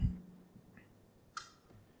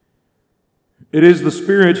It is the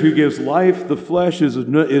Spirit who gives life. The flesh is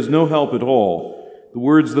no help at all. The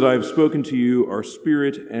words that I have spoken to you are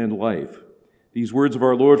spirit and life. These words of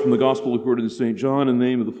our Lord from the Gospel according to St. John, in the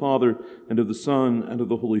name of the Father, and of the Son, and of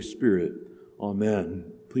the Holy Spirit. Amen.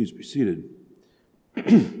 Please be seated.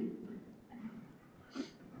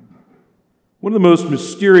 One of the most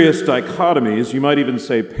mysterious dichotomies, you might even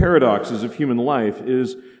say paradoxes of human life,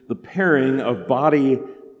 is the pairing of body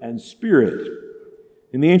and spirit.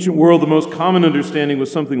 In the ancient world, the most common understanding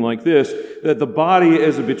was something like this, that the body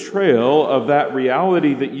is a betrayal of that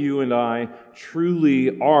reality that you and I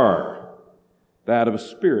truly are, that of a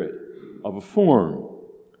spirit, of a form.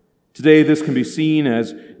 Today, this can be seen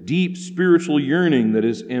as deep spiritual yearning that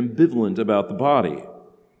is ambivalent about the body.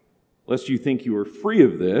 Lest you think you are free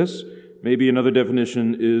of this, maybe another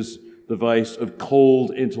definition is the vice of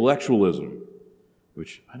cold intellectualism,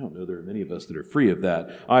 which I don't know there are many of us that are free of that.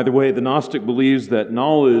 Either way, the Gnostic believes that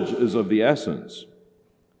knowledge is of the essence.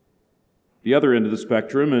 The other end of the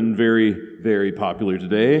spectrum, and very, very popular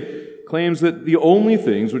today, claims that the only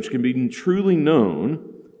things which can be truly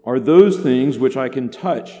known are those things which I can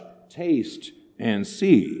touch, taste, and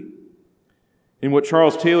see. In what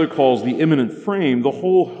Charles Taylor calls the immanent frame, the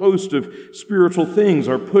whole host of spiritual things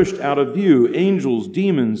are pushed out of view, angels,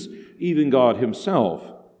 demons, even God himself.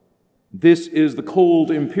 This is the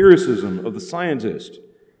cold empiricism of the scientist,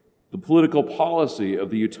 the political policy of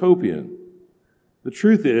the utopian. The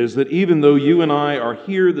truth is that even though you and I are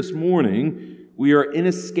here this morning, we are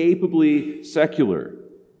inescapably secular.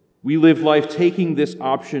 We live life taking this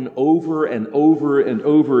option over and over and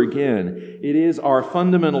over again. It is our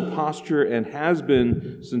fundamental posture and has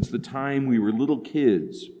been since the time we were little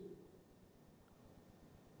kids.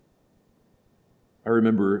 I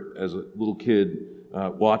remember as a little kid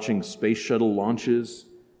watching space shuttle launches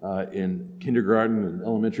in kindergarten and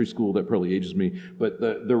elementary school. That probably ages me. But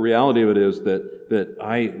the reality of it is that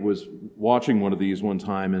I was watching one of these one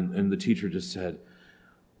time, and the teacher just said,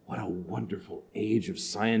 "What a wonderful age of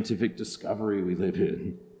scientific discovery we live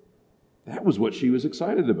in." That was what she was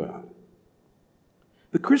excited about.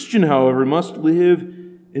 The Christian, however, must live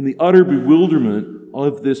in the utter bewilderment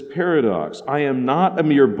of this paradox. I am not a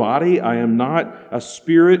mere body. I am not a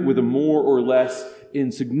spirit with a more or less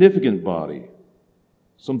insignificant body,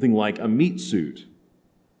 something like a meat suit.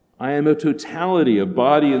 I am a totality of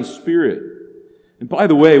body and spirit. And by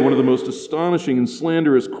the way, one of the most astonishing and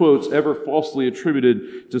slanderous quotes ever falsely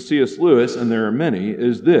attributed to C.S. Lewis, and there are many,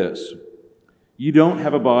 is this: "You don't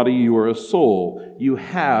have a body, you are a soul. You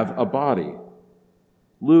have a body."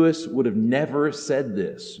 Lewis would have never said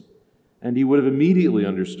this, and he would have immediately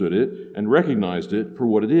understood it and recognized it for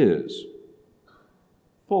what it is.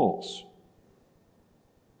 False.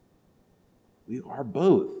 We are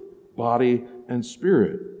both body and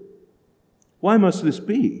spirit. Why must this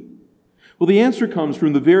be? Well, the answer comes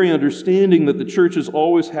from the very understanding that the church has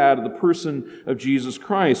always had of the person of Jesus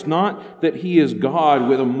Christ. Not that he is God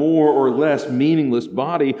with a more or less meaningless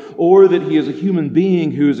body, or that he is a human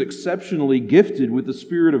being who is exceptionally gifted with the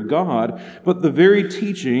Spirit of God, but the very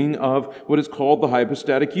teaching of what is called the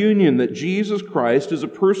hypostatic union, that Jesus Christ is a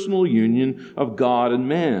personal union of God and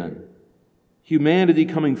man. Humanity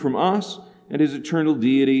coming from us, and his eternal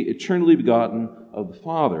deity, eternally begotten of the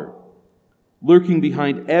Father. Lurking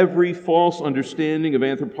behind every false understanding of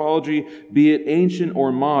anthropology, be it ancient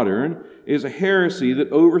or modern, is a heresy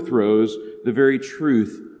that overthrows the very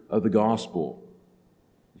truth of the gospel.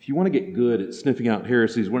 If you want to get good at sniffing out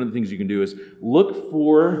heresies, one of the things you can do is look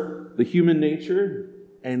for the human nature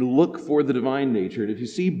and look for the divine nature. And if you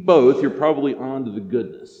see both, you're probably on to the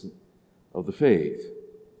goodness of the faith.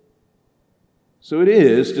 So it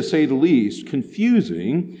is, to say the least,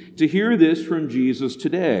 confusing to hear this from Jesus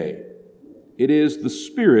today. It is the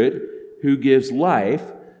Spirit who gives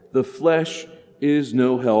life. The flesh is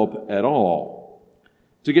no help at all.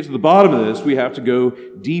 To get to the bottom of this, we have to go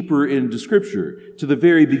deeper into Scripture, to the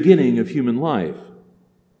very beginning of human life.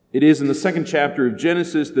 It is in the second chapter of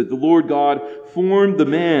Genesis that the Lord God formed the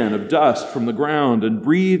man of dust from the ground and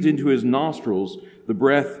breathed into his nostrils the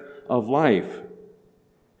breath of life.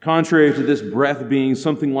 Contrary to this breath being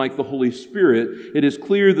something like the Holy Spirit, it is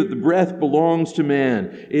clear that the breath belongs to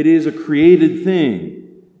man. It is a created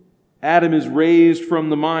thing. Adam is raised from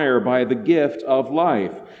the mire by the gift of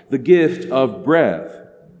life, the gift of breath.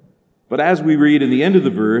 But as we read in the end of the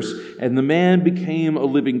verse, "And the man became a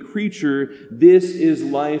living creature," this is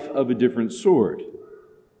life of a different sort.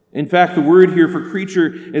 In fact, the word here for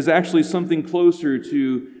creature is actually something closer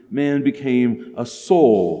to man became a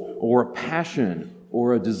soul or a passion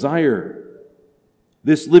or a desire.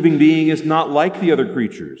 This living being is not like the other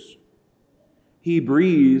creatures. He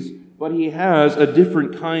breathes but he has a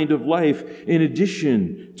different kind of life in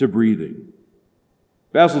addition to breathing.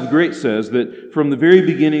 Basil the Great says that from the very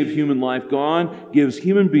beginning of human life, God gives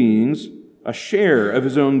human beings a share of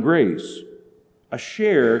his own grace, a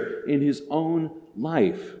share in his own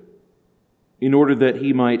life, in order that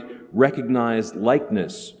he might recognize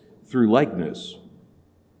likeness through likeness.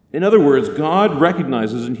 In other words, God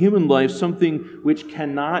recognizes in human life something which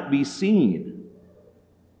cannot be seen.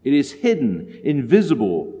 It is hidden,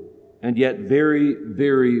 invisible, and yet very,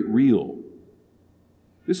 very real.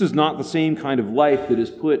 This is not the same kind of life that is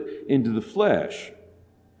put into the flesh.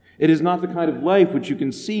 It is not the kind of life which you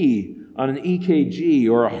can see on an EKG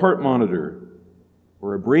or a heart monitor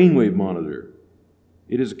or a brainwave monitor.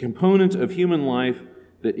 It is a component of human life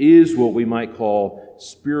that is what we might call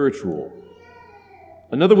spiritual.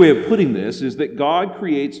 Another way of putting this is that God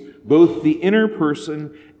creates both the inner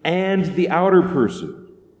person and the outer person.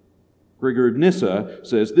 Gregor of Nyssa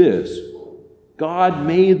says this: God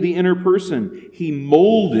made the inner person. He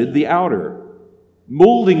molded the outer.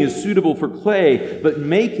 Molding is suitable for clay, but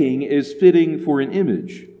making is fitting for an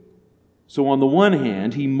image. So on the one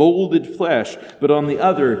hand, he molded flesh, but on the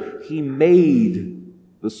other, he made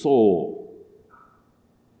the soul.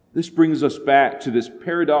 This brings us back to this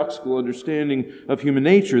paradoxical understanding of human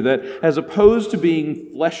nature that, as opposed to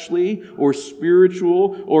being fleshly or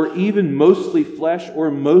spiritual or even mostly flesh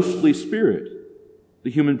or mostly spirit,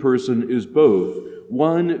 the human person is both,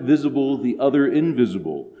 one visible, the other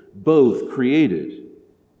invisible, both created.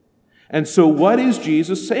 And so what is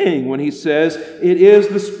Jesus saying when he says, "It is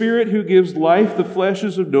the Spirit who gives life, the flesh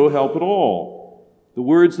is of no help at all. The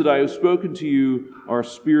words that I have spoken to you are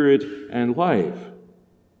spirit and life"?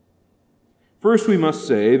 First, we must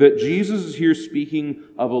say that Jesus is here speaking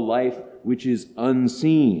of a life which is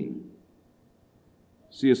unseen.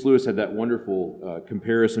 C.S. Lewis had that wonderful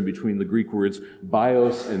comparison between the Greek words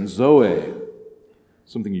bios and zoe,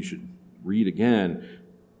 something you should read again.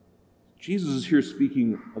 Jesus is here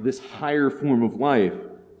speaking of this higher form of life,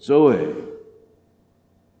 zoe.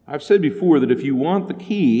 I've said before that if you want the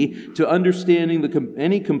key to understanding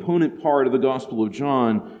any component part of the Gospel of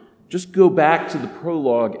John, just go back to the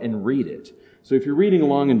prologue and read it. So if you're reading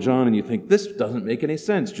along in John and you think, this doesn't make any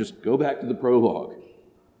sense, just go back to the prologue.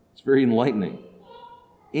 It's very enlightening.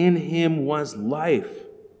 In him was life,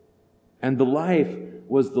 and the life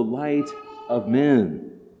was the light of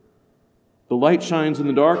men. The light shines in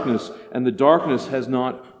the darkness, and the darkness has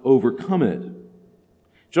not overcome it.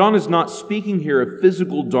 John is not speaking here of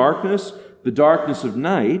physical darkness, the darkness of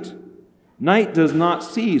night. Night does not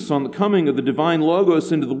cease on the coming of the divine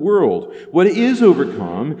Logos into the world. What is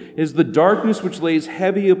overcome is the darkness which lays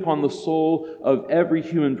heavy upon the soul of every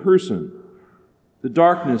human person, the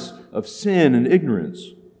darkness of sin and ignorance.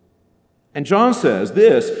 And John says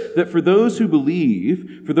this, that for those who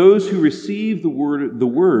believe, for those who receive the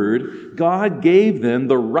word, God gave them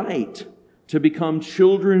the right to become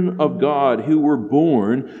children of God, who were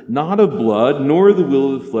born not of blood, nor the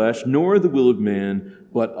will of the flesh, nor the will of man,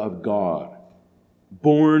 but of God.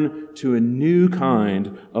 Born to a new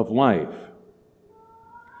kind of life.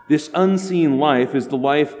 This unseen life is the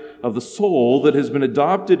life of the soul that has been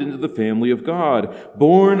adopted into the family of God,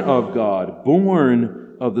 born of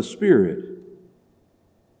the Spirit.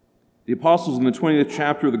 The apostles in the 20th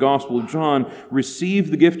chapter of the Gospel of John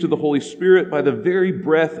received the gift of the Holy Spirit by the very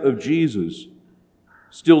breath of Jesus.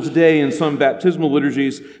 Still today, in some baptismal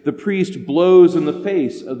liturgies, the priest blows in the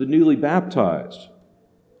face of the newly baptized.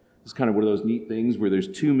 It's kind of one of those neat things where there's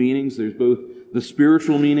two meanings. There's both the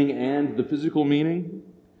spiritual meaning and the physical meaning.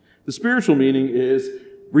 The spiritual meaning is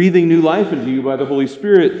breathing new life into you by the Holy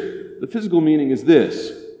Spirit. The physical meaning is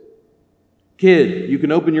this: kid, you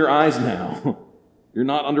can open your eyes now. You're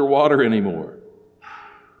not underwater anymore.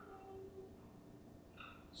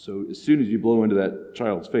 So as soon as you blow into that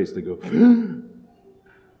child's face, they go,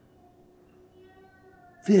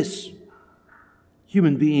 this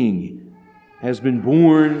human being has been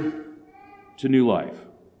born to new life,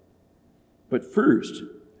 but first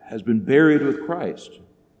has been buried with Christ,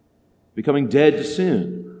 becoming dead to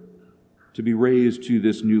sin, to be raised to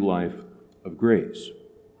this new life of grace.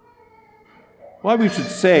 Why we should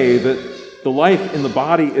say that the life in the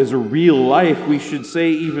body is a real life, we should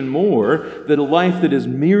say even more that a life that is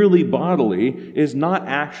merely bodily is not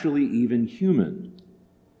actually even human.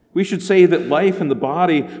 We should say that life in the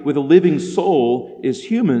body with a living soul is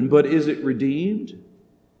human, but is it redeemed?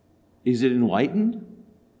 Is it enlightened?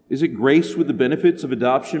 Is it graced with the benefits of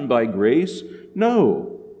adoption by grace?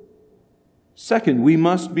 No. Second, we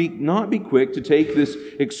must not be quick to take this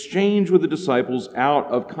exchange with the disciples out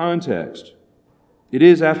of context. It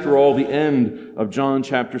is, after all, the end of John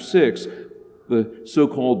chapter 6. the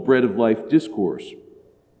so-called bread of life discourse.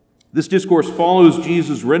 This discourse follows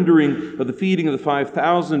Jesus' rendering of the feeding of the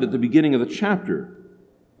 5,000 at the beginning of the chapter.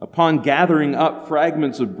 Upon gathering up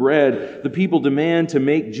fragments of bread, the people demand to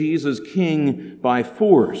make Jesus king by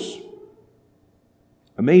force.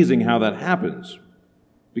 Amazing how that happens.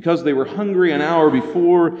 Because they were hungry an hour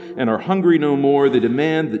before and are hungry no more, they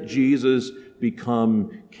demand that Jesus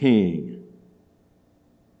become king.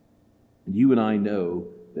 And you and I know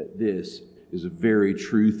that this is a very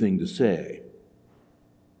true thing to say.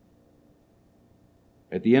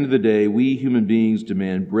 At the end of the day, we human beings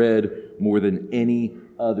demand bread more than any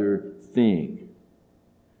other thing.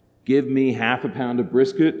 Give me half a pound of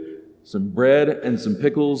brisket, some bread, and some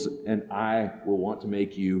pickles, and I will want to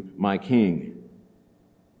make you my king.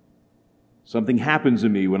 Something happens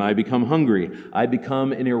in me when I become hungry. I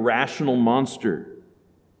become an irrational monster.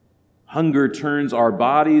 Hunger turns our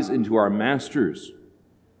bodies into our masters.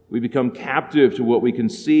 We become captive to what we can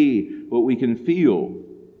see, what we can feel.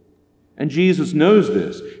 And Jesus knows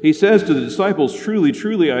this. He says to the disciples, "Truly,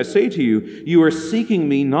 truly, I say to you, you are seeking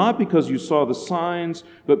me not because you saw the signs,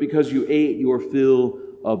 but because you ate your fill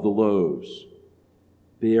of the loaves."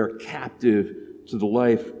 They are captive to the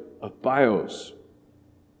life of bios.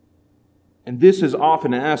 And this is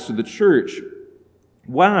often asked of the church,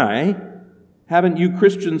 why haven't you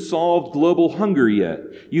Christians solved global hunger yet?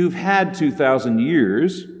 You've had 2,000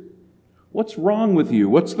 years. What's wrong with you?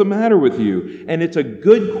 What's the matter with you? And it's a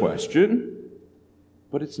good question,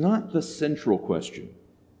 but it's not the central question.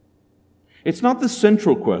 It's not the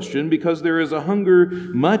central question because there is a hunger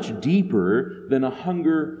much deeper than a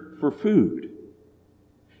hunger for food.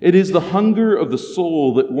 It is the hunger of the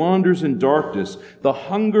soul that wanders in darkness, the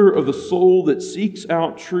hunger of the soul that seeks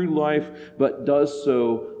out true life but does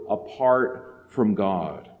so apart from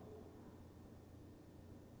God.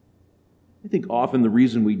 I think often the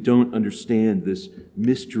reason we don't understand this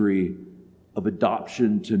mystery of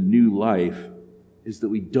adoption to new life is that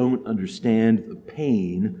we don't understand the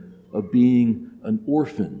pain of being an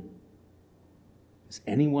orphan. Is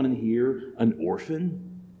anyone in here an orphan?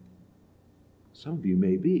 Some of you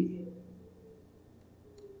may be.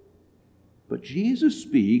 But Jesus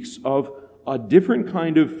speaks of a different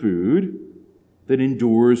kind of food that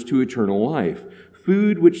endures to eternal life,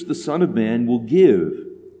 food which the Son of Man will give,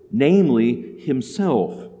 namely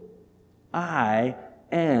himself. I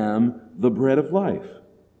am the bread of life.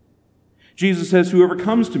 Jesus says, "Whoever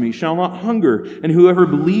comes to me shall not hunger, and whoever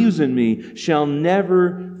believes in me shall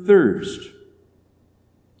never thirst."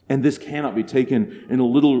 And this cannot be taken in a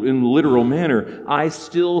literal manner. I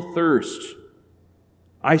still thirst.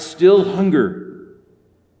 I still hunger.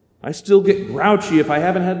 I still get grouchy if I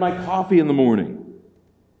haven't had my coffee in the morning.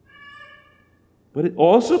 But it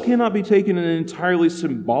also cannot be taken in an entirely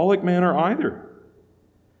symbolic manner either.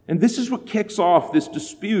 And this is what kicks off this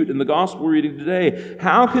dispute in the gospel reading today.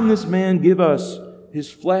 How can this man give us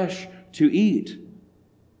his flesh to eat?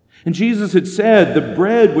 And Jesus had said, "The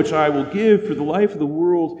bread which I will give for the life of the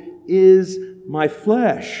world is my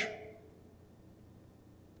flesh."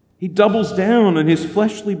 He doubles down on his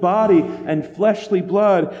fleshly body and fleshly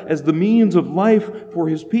blood as the means of life for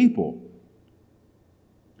his people.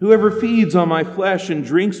 "Whoever feeds on my flesh and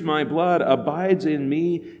drinks my blood abides in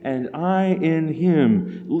me, and I in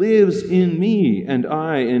him, lives in me, and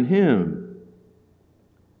I in him."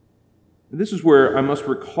 And this is where I must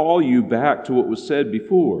recall you back to what was said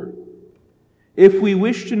before. If we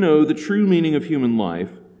wish to know the true meaning of human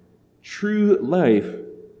life, true life,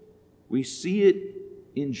 we see it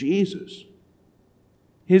in Jesus.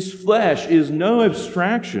 His flesh is no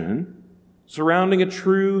abstraction surrounding a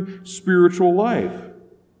true spiritual life.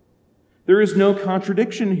 There is no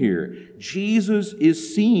contradiction here. Jesus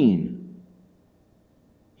is seen.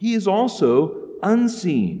 He is also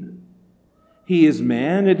unseen. He is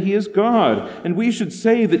man and he is God. And we should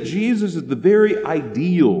say that Jesus is the very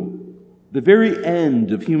ideal, the very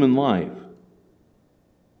end of human life.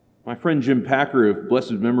 My friend Jim Packer of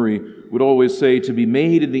blessed memory would always say, to be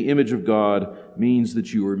made in the image of God means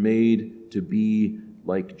that you are made to be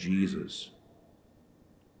like Jesus.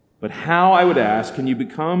 But how, I would ask, can you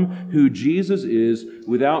become who Jesus is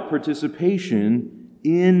without participation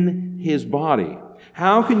in his body?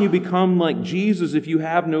 How can you become like Jesus if you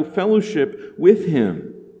have no fellowship with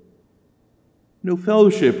him? No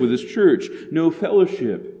fellowship with his church, no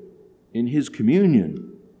fellowship in his communion.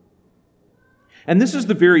 And this is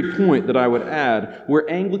the very point that I would add where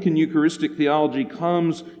Anglican Eucharistic theology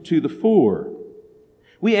comes to the fore.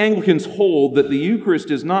 We Anglicans hold that the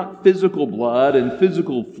Eucharist is not physical blood and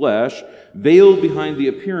physical flesh veiled behind the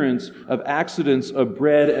appearance of accidents of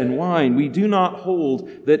bread and wine. We do not hold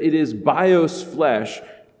that it is bios flesh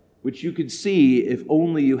which you could see if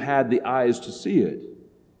only you had the eyes to see it,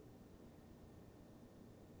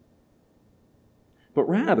 but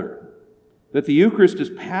rather that the Eucharist is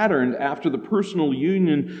patterned after the personal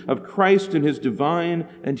union of Christ in his divine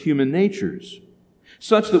and human natures,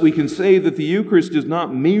 such that we can say that the Eucharist is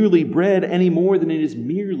not merely bread any more than it is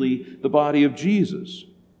merely the body of Jesus.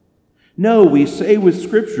 No, we say with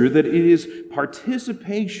Scripture that it is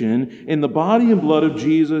participation in the body and blood of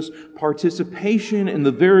Jesus, participation in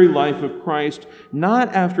the very life of Christ, not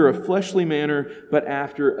after a fleshly manner, but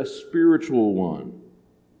after a spiritual one.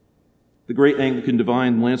 The great Anglican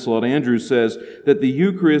divine Lancelot Andrewes says that the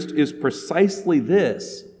Eucharist is precisely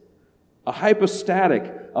this, a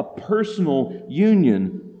hypostatic, a personal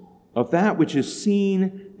union of that which is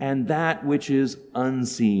seen and that which is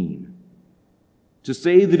unseen. To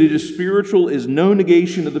say that it is spiritual is no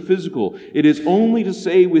negation of the physical. It is only to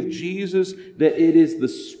say with Jesus that it is the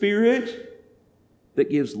Spirit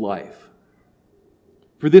that gives life.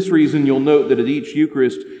 For this reason, you'll note that at each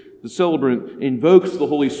Eucharist, the celebrant invokes the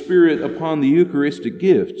Holy Spirit upon the Eucharistic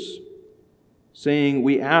gifts, saying,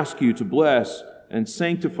 "We ask you to bless and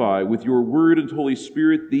sanctify with your word and Holy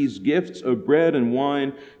Spirit these gifts of bread and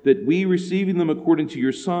wine, that we, receiving them according to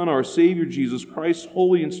your Son, our Savior Jesus Christ's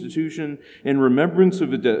holy institution, in remembrance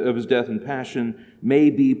of his death and passion,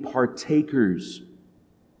 may be partakers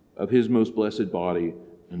of his most blessed body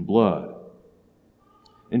and blood."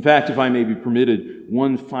 In fact, if I may be permitted,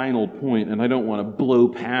 one final point, and I don't want to blow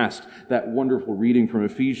past that wonderful reading from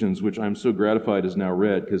Ephesians, which I'm so gratified is now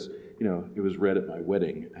read, because, it was read at my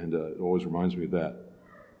wedding, and it always reminds me of that.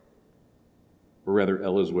 Or rather,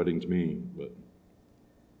 Ella's wedding to me. But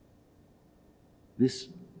this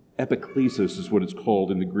epiklesis is what it's called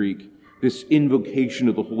in the Greek. This invocation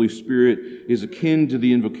of the Holy Spirit is akin to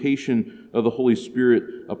the invocation of the Holy Spirit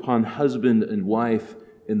upon husband and wife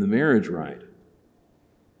in the marriage rite.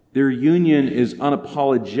 Their union is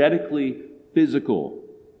unapologetically physical.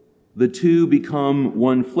 The two become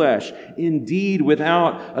one flesh. Indeed,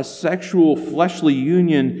 without a sexual fleshly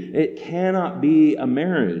union, it cannot be a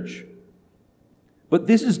marriage. But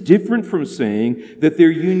this is different from saying that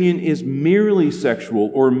their union is merely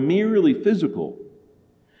sexual or merely physical.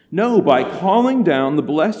 No, by calling down the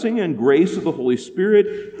blessing and grace of the Holy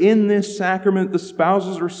Spirit in this sacrament, the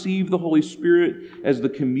spouses receive the Holy Spirit as the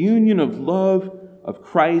communion of love of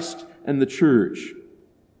Christ and the Church.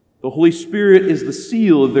 The Holy Spirit is the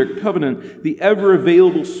seal of their covenant, the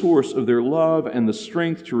ever-available source of their love and the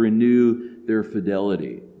strength to renew their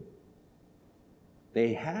fidelity.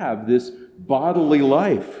 They have this bodily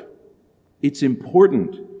life. It's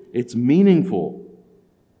important. It's meaningful.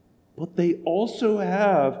 But they also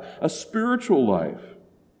have a spiritual life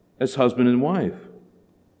as husband and wife.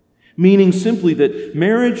 Meaning simply that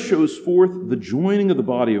marriage shows forth the joining of the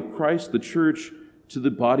body of Christ, the Church, to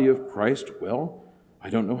the body of Christ. Well, I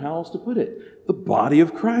don't know how else to put it. The body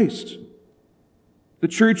of Christ. The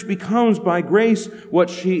Church becomes by grace what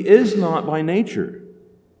she is not by nature.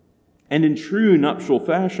 And in true nuptial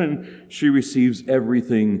fashion, she receives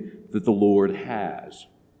everything that the Lord has.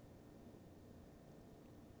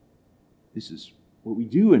 This is what we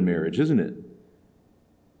do in marriage, isn't it?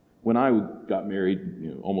 When I got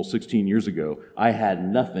married, almost 16 years ago, I had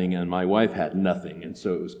nothing and my wife had nothing. And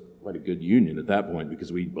so it was quite a good union at that point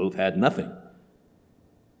because we both had nothing.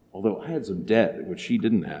 Although I had some debt, which she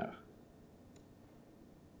didn't have.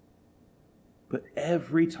 But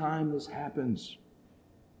every time this happens,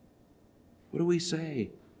 what do we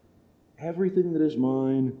say? Everything that is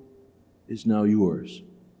mine is now yours.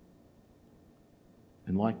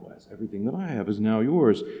 And likewise, everything that I have is now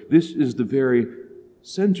yours. This is the very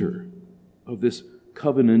center of this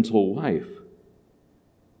covenantal life.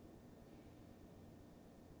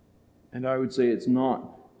 And I would say it's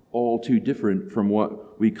not all too different from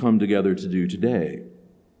what we come together to do today.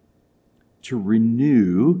 To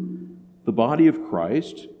renew the body of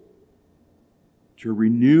Christ, to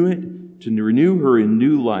renew her in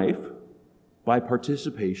new life by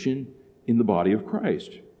participation in the body of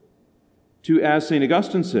Christ. To, as St.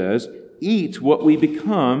 Augustine says, eat what we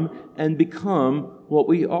become and become what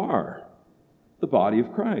we are, the body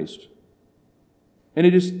of Christ. And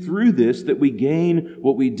it is through this that we gain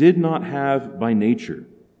what we did not have by nature.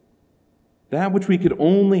 That which we could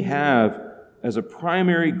only have as a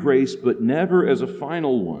primary grace, but never as a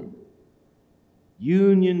final one.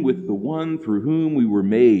 Union with the one through whom we were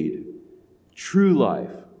made. True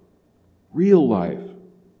life, real life,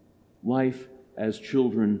 life as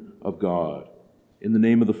children of God. In the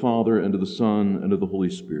name of the Father, and of the Son, and of the Holy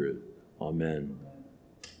Spirit. Amen.